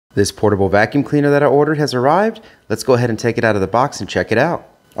This portable vacuum cleaner that I ordered has arrived. Let's go ahead and take it out of the box and check it out.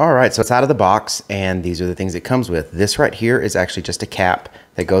 All right, so it's out of the box and these are the things it comes with. This right here is actually just a cap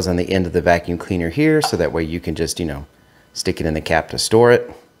that goes on the end of the vacuum cleaner here, so that way you can just, stick it in the cap to store it.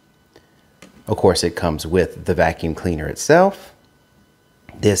 Of course, it comes with the vacuum cleaner itself.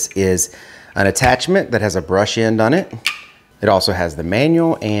 This is an attachment that has a brush end on it. It also has the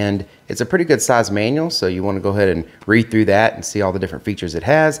manual, and it's a pretty good size manual, so you want to go ahead and read through that and see all the different features it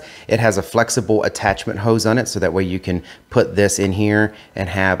has. It has a flexible attachment hose on it, so that way you can put this in here and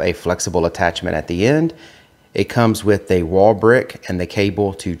have a flexible attachment at the end. It comes with a wall brick and the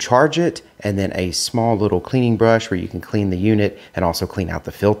cable to charge it, and then a small little cleaning brush where you can clean the unit and also clean out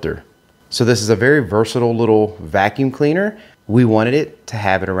the filter. So this is a very versatile little vacuum cleaner. We wanted it to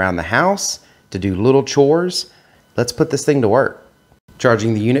have it around the house, to do little chores. Let's put this thing to work.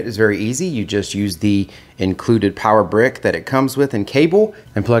 Charging the unit is very easy. You just use the included power brick that it comes with and cable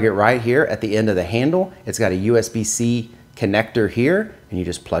and plug it right here at the end of the handle. It's got a USB-C connector here and you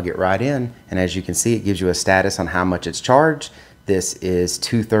just plug it right in. And as you can see, it gives you a status on how much it's charged. This is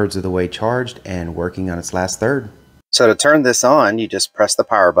 2/3 of the way charged and working on its last third. So to turn this on, you just press the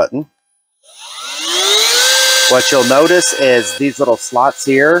power button. What you'll notice is these little slots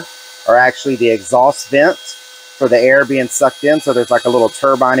here are actually the exhaust vent for the air being sucked in. So there's like a little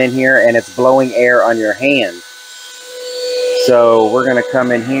turbine in here and it's blowing air on your hand. So we're gonna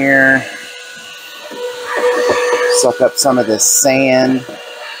come in here, suck up some of this sand.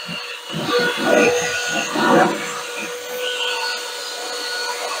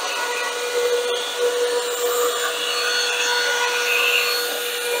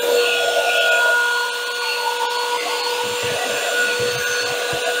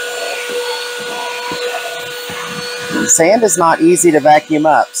 Sand is not easy to vacuum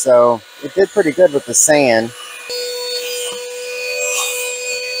up, so it did pretty good with the sand.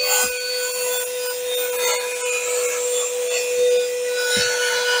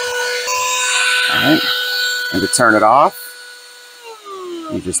 All right, and to turn it off,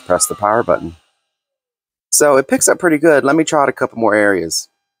 you just press the power button. So it picks up pretty good. Let me try it a couple more areas.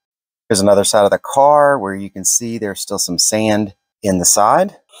 Here's another side of the car where you can see there's still some sand in the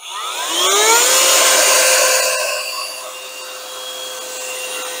side.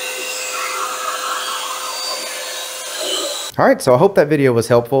 All right, so I hope that video was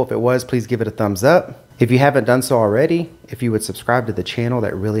helpful. If it was, please give it a thumbs up. If you haven't done so already, if you would subscribe to the channel,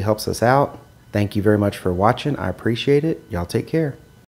 that really helps us out. Thank you very much for watching. I appreciate it. Y'all take care.